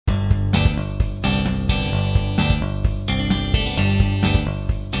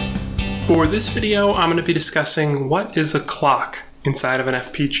For this video, I'm going to be discussing what is a clock inside of an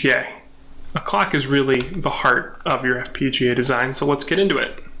FPGA. A clock is really the heart of your FPGA design, so let's get into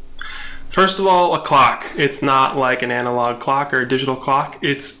it. First of all, a clock. It's not like an analog clock or a digital clock.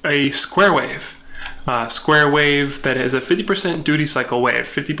 It's a square wave. Square wave that is a 50% duty cycle wave.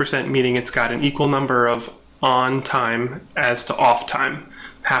 50% meaning it's got an equal number of on time as to off time.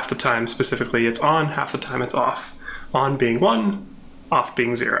 Half the time specifically it's on, half the time it's off. On being 1, off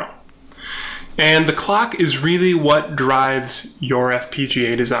being 0. And the clock is really what drives your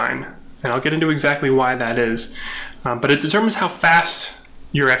FPGA design. And I'll get into exactly why that is. But it determines how fast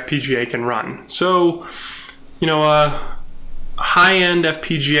your FPGA can run. So, a high-end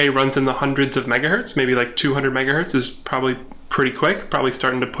FPGA runs in the hundreds of megahertz, maybe like 200 megahertz is probably pretty quick, probably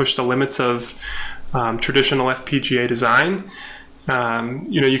starting to push the limits of traditional FPGA design.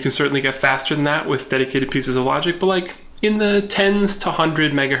 You can certainly get faster than that with dedicated pieces of logic, but like in the tens to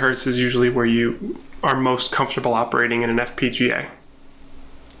 100 megahertz is usually where you are most comfortable operating in an FPGA.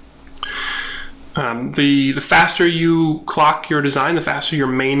 The faster you clock your design, the faster your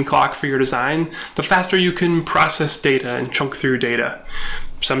main clock for your design, the faster you can process data and chunk through data.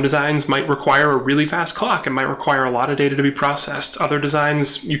 Some designs might require a really fast clock. It might require a lot of data to be processed. Other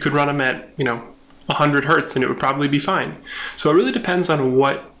designs, you could run them at 100 hertz and it would probably be fine. So it really depends on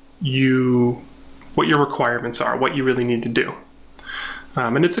what your requirements are, what you really need to do.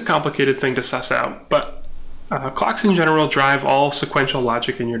 And it's a complicated thing to suss out, but clocks in general drive all sequential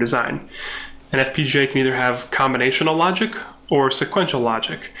logic in your design. An FPGA can either have combinational logic or sequential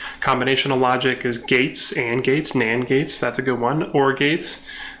logic. Combinational logic is gates, AND gates, NAND gates, that's a good one, OR gates.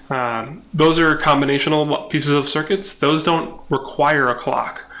 Those are combinational pieces of circuits. Those don't require a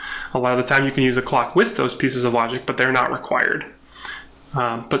clock. A lot of the time you can use a clock with those pieces of logic, but they're not required.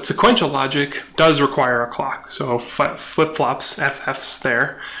 But sequential logic does require a clock. So flip-flops, FFs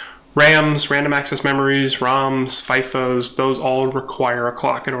there, RAMs, random access memories, ROMs, FIFOs, those all require a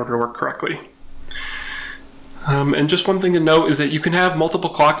clock in order to work correctly. And just one thing to note is that you can have multiple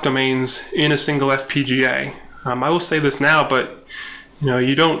clock domains in a single FPGA. I will say this now, but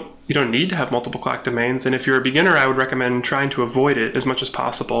you don't need to have multiple clock domains, and if you're a beginner, I would recommend trying to avoid it as much as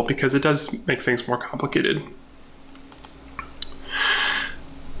possible because it does make things more complicated.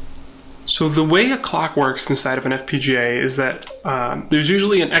 So the way a clock works inside of an FPGA is that there's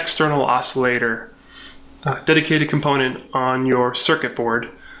usually an external oscillator, dedicated component on your circuit board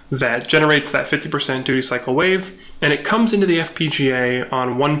that generates that 50% duty cycle wave, and it comes into the FPGA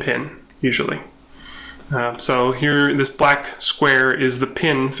on one pin, usually. So here, this black square is the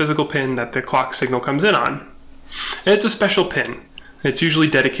pin, physical pin that the clock signal comes in on. And it's a special pin. It's usually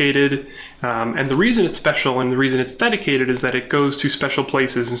dedicated, and the reason it's special and the reason it's dedicated is that it goes to special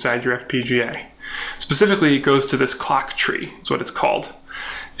places inside your FPGA. Specifically, it goes to this clock tree, is what it's called.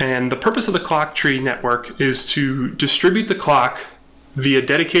 And the purpose of the clock tree network is to distribute the clock via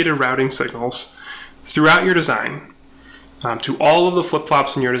dedicated routing signals throughout your design to all of the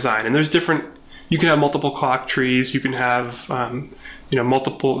flip-flops in your design. And there's you can have multiple clock trees, you can have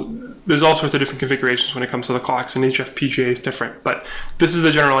there's all sorts of different configurations when it comes to the clocks, and each FPGA is different, but this is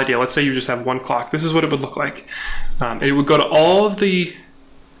the general idea. Let's say you just have one clock. This is what it would look like. It would go to all of the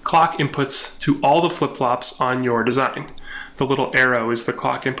clock inputs to all the flip-flops on your design. The little arrow is the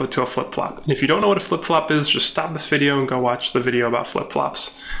clock input to a flip-flop. And if you don't know what a flip-flop is, just stop this video and go watch the video about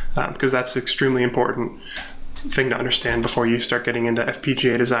flip-flops, because that's an extremely important thing to understand before you start getting into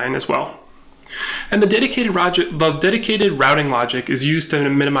FPGA design as well. And the dedicated routing logic is used to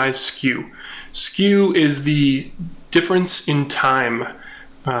minimize skew. Skew is the difference in time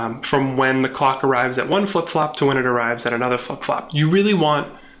from when the clock arrives at one flip-flop to when it arrives at another flip-flop. You really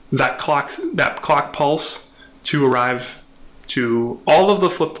want that clock pulse to arrive to all of the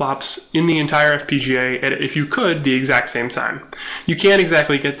flip-flops in the entire FPGA at, if you could, the exact same time. You can't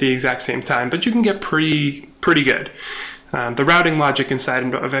exactly get the exact same time, but you can get pretty good. The routing logic inside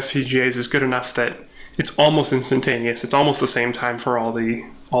of FPGAs is good enough that it's almost instantaneous. It's almost the same time for all the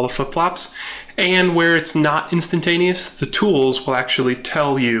flip-flops. And where it's not instantaneous, the tools will actually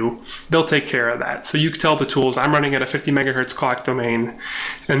tell you, they'll take care of that. So you can tell the tools, I'm running at a 50 megahertz clock domain,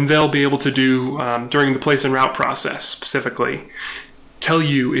 and they'll be able to do, during the place and route process specifically, tell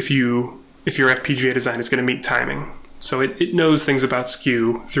you if your FPGA design is going to meet timing. So it knows things about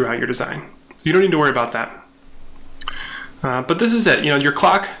skew throughout your design. So you don't need to worry about that. But this is it. Your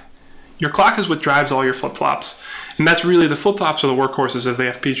clock is what drives all your flip-flops. And that's really, the flip-flops are the workhorses of the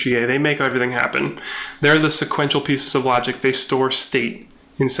FPGA. They make everything happen. They're the sequential pieces of logic. They store state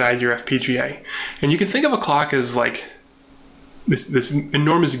inside your FPGA. And you can think of a clock as like this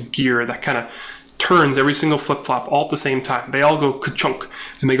enormous gear that kind of turns every single flip-flop all at the same time. They all go ka-chunk,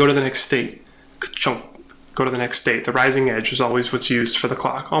 and they go to the next state. Ka-chunk, go to the next state. The rising edge is always what's used for the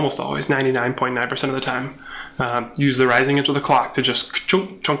clock, almost always, 99.9% of the time. Use the rising edge of the clock to just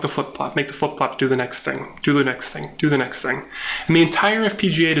chunk the flip-flop, make the flip-flop do the next thing, do the next thing, do the next thing. And the entire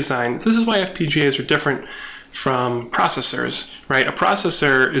FPGA design, this is why FPGAs are different from processors, right? A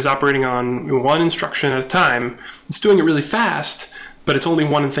processor is operating on one instruction at a time. It's doing it really fast, but it's only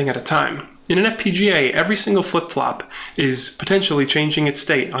one thing at a time. In an FPGA, every single flip-flop is potentially changing its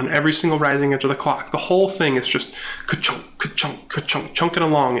state on every single rising edge of the clock. The whole thing is just ka-chunk, ka-chunk, ka-chunk, chunking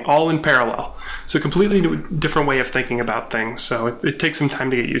along, all in parallel. It's a completely different way of thinking about things, so it takes some time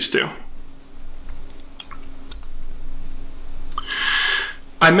to get used to.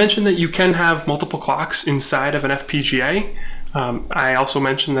 I mentioned that you can have multiple clocks inside of an FPGA. I also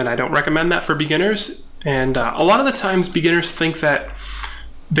mentioned that I don't recommend that for beginners, and a lot of the times beginners think that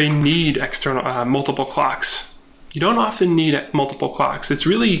they need external multiple clocks. You don't often need multiple clocks. It's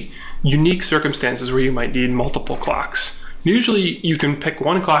really unique circumstances where you might need multiple clocks. Usually you can pick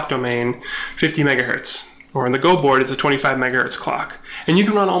one clock domain, 50 megahertz, or in the Go board it's a 25 megahertz clock. And you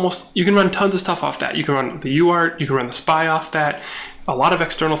can run tons of stuff off that. You can run the UART, you can run the SPI off that, a lot of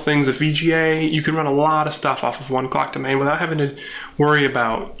external things, a VGA, you can run a lot of stuff off of one clock domain without having to worry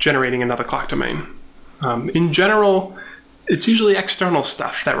about generating another clock domain. In general, it's usually external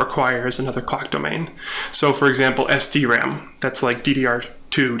stuff that requires another clock domain. So for example, SDRAM, that's like DDR2,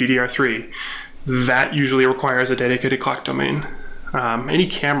 DDR3, that usually requires a dedicated clock domain. Any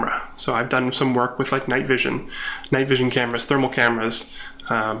camera, so I've done some work with like night vision cameras, thermal cameras.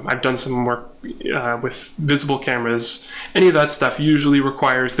 I've done some work with visible cameras. Any of that stuff usually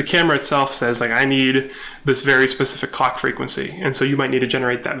requires, the camera itself says like, I need this very specific clock frequency. And so you might need to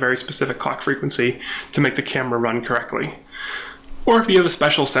generate that very specific clock frequency to make the camera run correctly. Or if you have a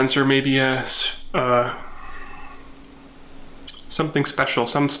special sensor, maybe something special,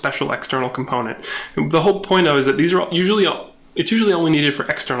 some special external component. The whole point of it is that these are it's usually only needed for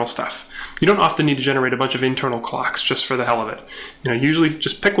external stuff. You don't often need to generate a bunch of internal clocks just for the hell of it. Usually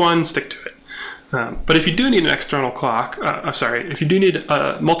just pick one, stick to it. But if you do need an external clock, if you do need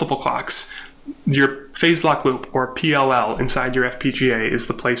multiple clocks, your phase lock loop, or PLL, inside your FPGA is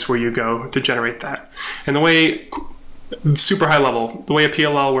the place where you go to generate that. And the way, super high level, the way a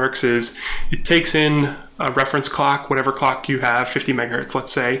PLL works is it takes in a reference clock, whatever clock you have, 50 megahertz,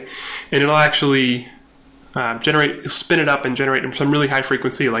 let's say, and it'll actually spin it up and generate some really high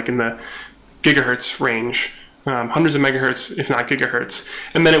frequency, like in the gigahertz range, hundreds of megahertz, if not gigahertz,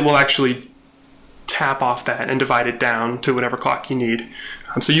 and then it will actually tap off that and divide it down to whatever clock you need.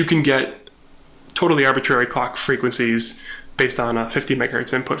 So you can get totally arbitrary clock frequencies based on a 50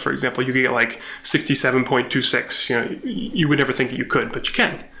 megahertz input, for example. You can get like 67.26. You would never think that you could, but you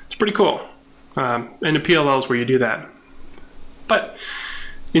can. It's pretty cool. And the PLL is where you do that. But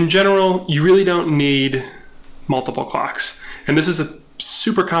in general, you really don't need multiple clocks. And this is a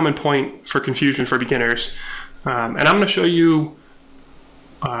super common point for confusion for beginners. And I'm going to show you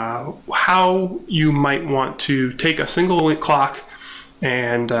how you might want to take a single clock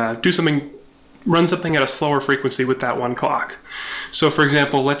and run something at a slower frequency with that one clock. So for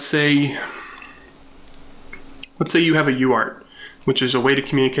example, let's say you have a UART, which is a way to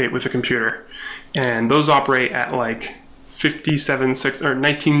communicate with a computer, and those operate at like 57.6 or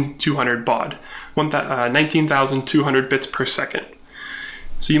 19,200 baud, 19,200 bits per second.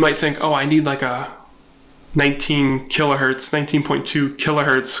 So you might think, oh, I need like a 19 kilohertz, 19.2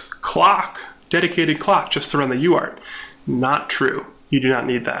 kilohertz clock, dedicated clock just to run the UART. Not true. You do not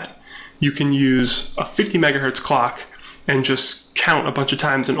need that. You can use a 50 megahertz clock and just count a bunch of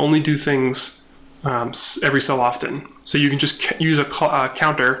times and only do things every so often. So you can just use a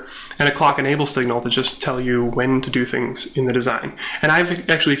counter and a clock enable signal to just tell you when to do things in the design. And I've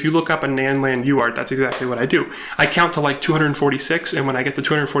actually, if you look up a NAND LAN UART, that's exactly what I do. I count to like 246, and when I get to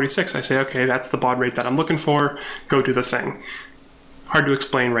 246, I say, okay, that's the baud rate that I'm looking for, go do the thing. Hard to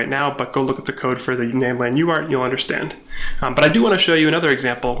explain right now, but go look at the code for the NAND LAN UART and you'll understand. But I do want to show you another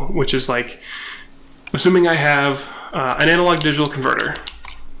example, which is like, assuming I have an analog digital converter.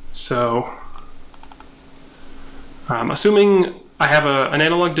 So assuming I have an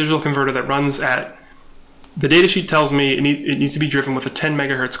analog digital converter that runs at, the datasheet tells me it needs to be driven with a 10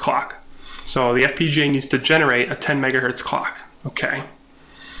 megahertz clock. So the FPGA needs to generate a 10 megahertz clock, okay?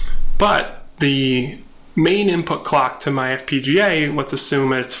 But the main input clock to my FPGA, let's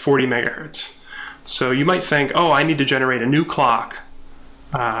assume it's 40 megahertz. So you might think, oh, I need to generate a new clock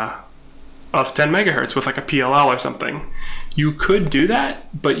of 10 megahertz with like a PLL or something. You could do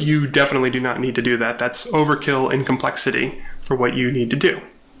that, but you definitely do not need to do that. That's overkill in complexity for what you need to do.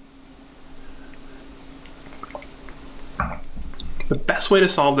 The best way to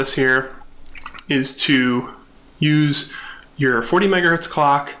solve this here is to use your 40 megahertz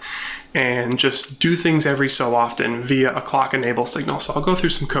clock and just do things every so often via a clock enable signal. So I'll go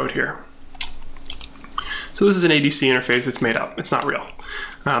through some code here. So this is an ADC interface. It's made up. It's not real.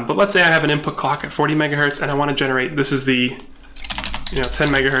 But let's say I have an input clock at 40 megahertz and I want to generate, this is the 10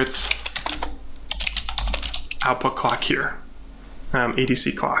 megahertz output clock here,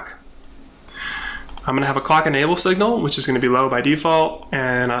 ADC clock. I'm going to have a clock enable signal, which is going to be low by default,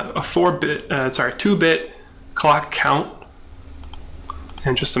 and a 2-bit clock count,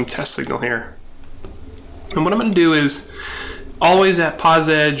 and just some test signal here. And what I'm going to do is always at pause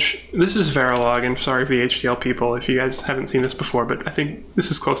edge. This is Verilog, and sorry VHDL people if you guys haven't seen this before, but I think this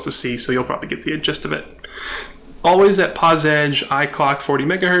is close to C, so you'll probably get the gist of it. Always at pause edge, I clock 40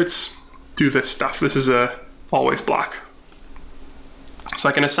 megahertz, do this stuff. This is a always block. So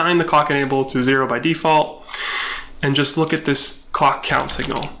I can assign the clock enable to 0 by default and just look at this clock count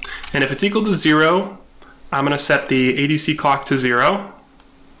signal. And if it's equal to 0, I'm going to set the ADC clock to 0.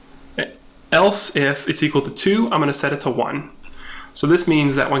 Else, if it's equal to 2, I'm going to set it to 1. So this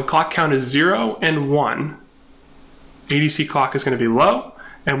means that when clock count is 0 and 1, ADC clock is going to be low.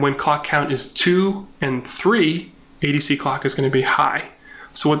 And when clock count is 2 and 3, ADC clock is going to be high.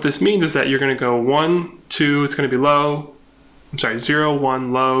 So what this means is that you're going to go 1, 2, it's going to be low. 0,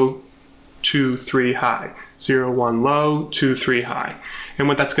 1, low, 2, 3, high. 0, 1, low, 2, 3, high. And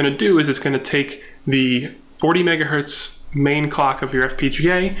what that's going to do is it's going to take the 40 megahertz main clock of your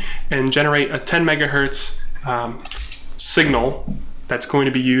FPGA and generate a 10 megahertz signal that's going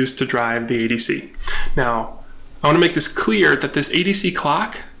to be used to drive the ADC. Now, I want to make this clear that this ADC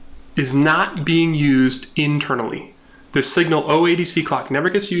clock is not being used internally. The signal OADC clock never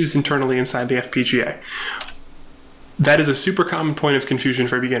gets used internally inside the FPGA. That is a super common point of confusion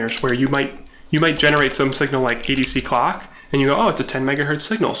for beginners, where you might generate some signal like ADC clock, and you go, oh, it's a 10 megahertz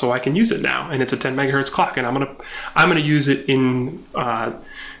signal, so I can use it now, and it's a 10 megahertz clock, and I'm gonna use it in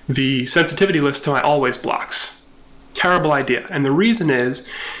the sensitivity list to my always blocks. Terrible idea, and the reason is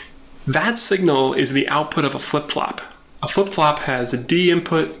that signal is the output of a flip-flop. A flip-flop has a D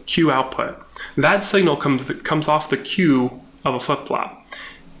input, Q output. That signal comes off the Q of a flip-flop,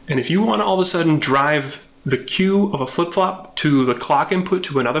 and if you want to all of a sudden drive the Q of a flip-flop to the clock input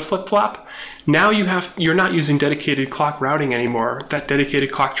to another flip-flop, now you're not using dedicated clock routing anymore, that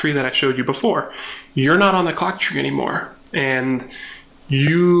dedicated clock tree that I showed you before. You're not on the clock tree anymore, and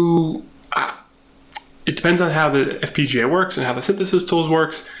it depends on how the FPGA works and how the synthesis tools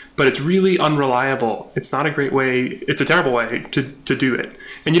works, but it's really unreliable. It's not a great way, it's a terrible way to do it.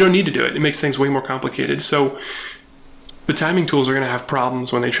 And you don't need to do it. It makes things way more complicated. So the timing tools are going to have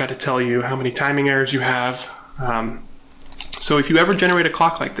problems when they try to tell you how many timing errors you have. So if you ever generate a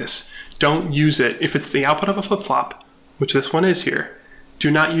clock like this, don't use it. If it's the output of a flip-flop, which this one is here,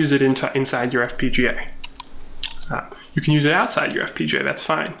 do not use it inside your FPGA. You can use it outside your FPGA, that's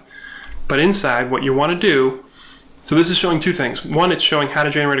fine. But inside, what you want to do, so this is showing two things. One, it's showing how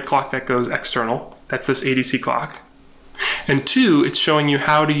to generate a clock that goes external. That's this ADC clock. And two, it's showing you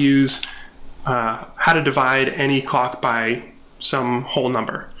how to use how to divide any clock by some whole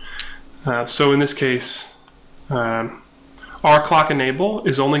number. So in this case, our clock enable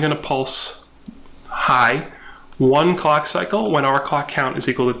is only going to pulse high 1 clock cycle when our clock count is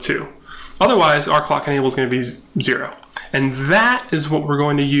equal to 2. Otherwise, our clock enable is going to be 0. And that is what we're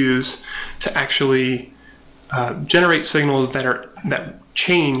going to use to actually generate signals that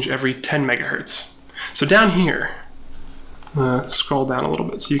change every 10 megahertz. So down here, scroll down a little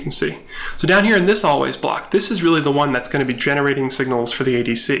bit so you can see. So down here in this always block, this is really the one that's going to be generating signals for the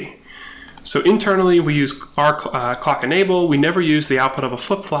ADC. So internally, we use our clock enable. We never use the output of a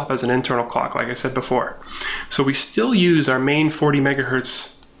flip-flop as an internal clock, like I said before. So we still use our main 40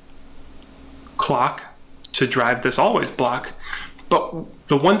 megahertz clock to drive this always block. But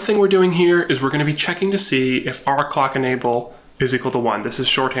the one thing we're doing here is we're going to be checking to see if our clock enable is equal to 1. This is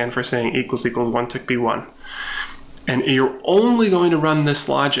shorthand for saying equals 1 tick B1. And you're only going to run this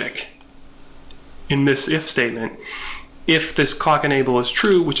logic in this if statement if this clock enable is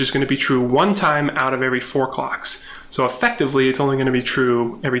true, which is going to be true 1 time out of every 4 clocks. So effectively, it's only going to be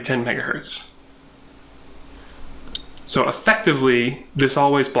true every 10 megahertz. So effectively, this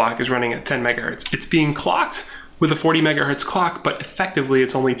always block is running at 10 megahertz. It's being clocked with a 40 megahertz clock, but effectively,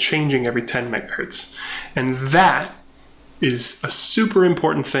 it's only changing every 10 megahertz. And that is a super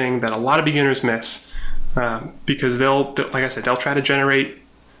important thing that a lot of beginners miss. Because like I said, they'll try to generate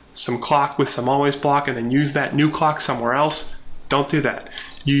some clock with some always block and then use that new clock somewhere else. Don't do that.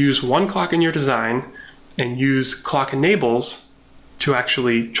 You use 1 clock in your design and use clock enables to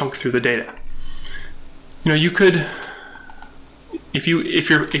actually chunk through the data. You know, if your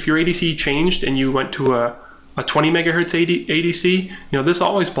ADC changed and you went to a 20 megahertz ADC, this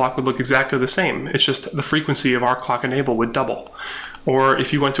always block would look exactly the same. It's just the frequency of our clock enable would double. Or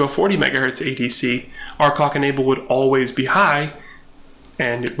if you went to a 40 megahertz ADC, our clock enable would always be high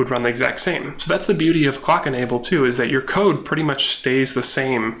and it would run the exact same. So that's the beauty of clock enable too, is that your code pretty much stays the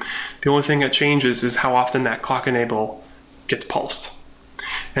same. The only thing that changes is how often that clock enable gets pulsed.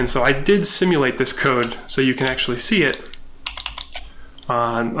 And so I did simulate this code so you can actually see it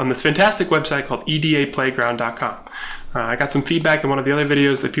on this fantastic website called EDAPlayground.com. I got some feedback in one of the other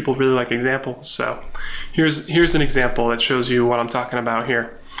videos that people really like examples. So here's an example that shows you what I'm talking about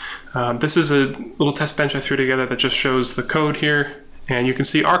here. This is a little test bench I threw together that just shows the code here. And you can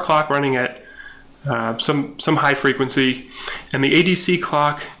see our clock running at some high frequency, and the ADC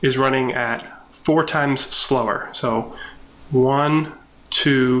clock is running at 4 times slower. So 1,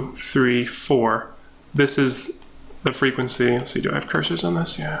 2, 3, 4. This is the frequency. Let's see, do I have cursors on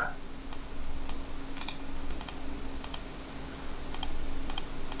this? Yeah.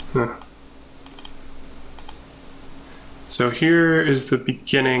 So here is the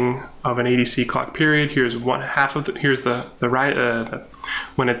beginning of an ADC clock period. Here's one half of here's the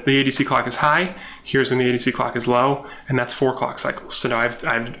when the ADC clock is high. Here's when the ADC clock is low, and that's 4 clock cycles. So now I've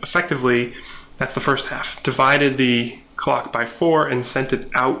effectively, that's the first half, divided the clock by 4 and sent it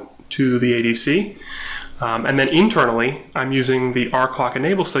out to the ADC. And then internally, I'm using the R clock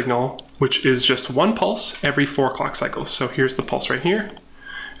enable signal, which is just 1 pulse every 4 clock cycles. So here's the pulse right here,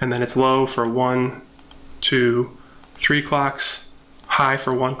 and then it's low for 1, 2, 3 clocks, high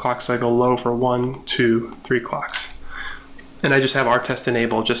for 1 clock cycle, low for 1, 2, 3 clocks. And I just have RTest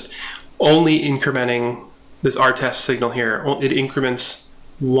enable, just only incrementing this RTest signal here. It increments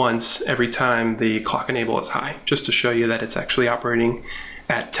once every time the clock enable is high, just to show you that it's actually operating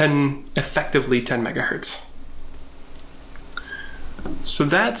at effectively 10 megahertz. So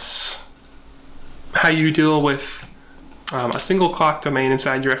that's how you deal with a single clock domain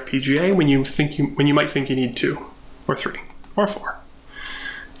inside your FPGA when you might think you need 2 or 3 or 4.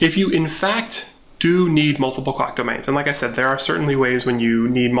 If you in fact do need multiple clock domains, and like I said, there are certainly ways when you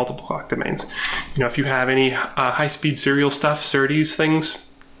need multiple clock domains. If you have any high-speed serial stuff, SerDes things,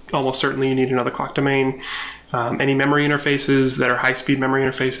 almost certainly you need another clock domain. Any memory interfaces that are high-speed memory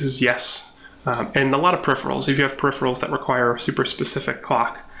interfaces, yes. And a lot of peripherals. If you have peripherals that require a super specific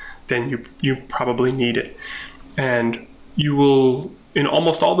clock, then you probably need it. And you will, in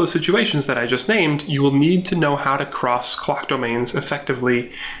almost all those situations that I just named, you will need to know how to cross clock domains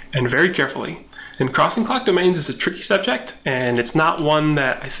effectively and very carefully. And crossing clock domains is a tricky subject, and it's not one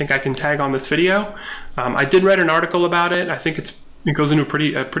that I think I can tag on this video. I did write an article about it. I think it goes into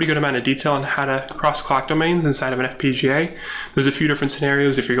a pretty good amount of detail on how to cross clock domains inside of an FPGA. There's a few different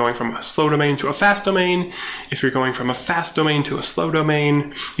scenarios if you're going from a slow domain to a fast domain, if you're going from a fast domain to a slow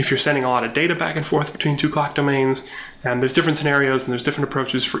domain, if you're sending a lot of data back and forth between 2 clock domains. And there's different scenarios and there's different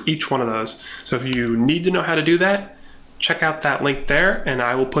approaches for each one of those. So if you need to know how to do that, check out that link there, and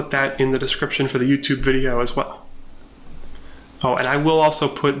I will put that in the description for the YouTube video as well. Oh, and I will also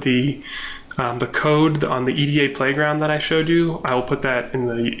put the code on the EDA Playground that I showed you. I will put that in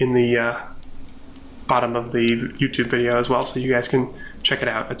the bottom of the YouTube video as well, so you guys can check it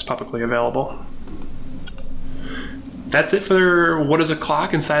out. It's publicly available. That's it for what is a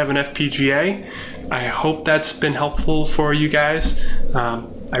clock inside of an FPGA. I hope that's been helpful for you guys.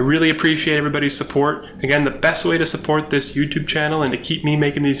 I really appreciate everybody's support. Again, the best way to support this YouTube channel and to keep me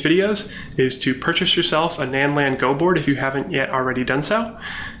making these videos is to purchase yourself a NANLAN Go board if you haven't yet already done so.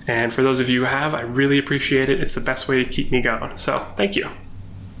 And for those of you who have, I really appreciate it. It's the best way to keep me going. So thank you.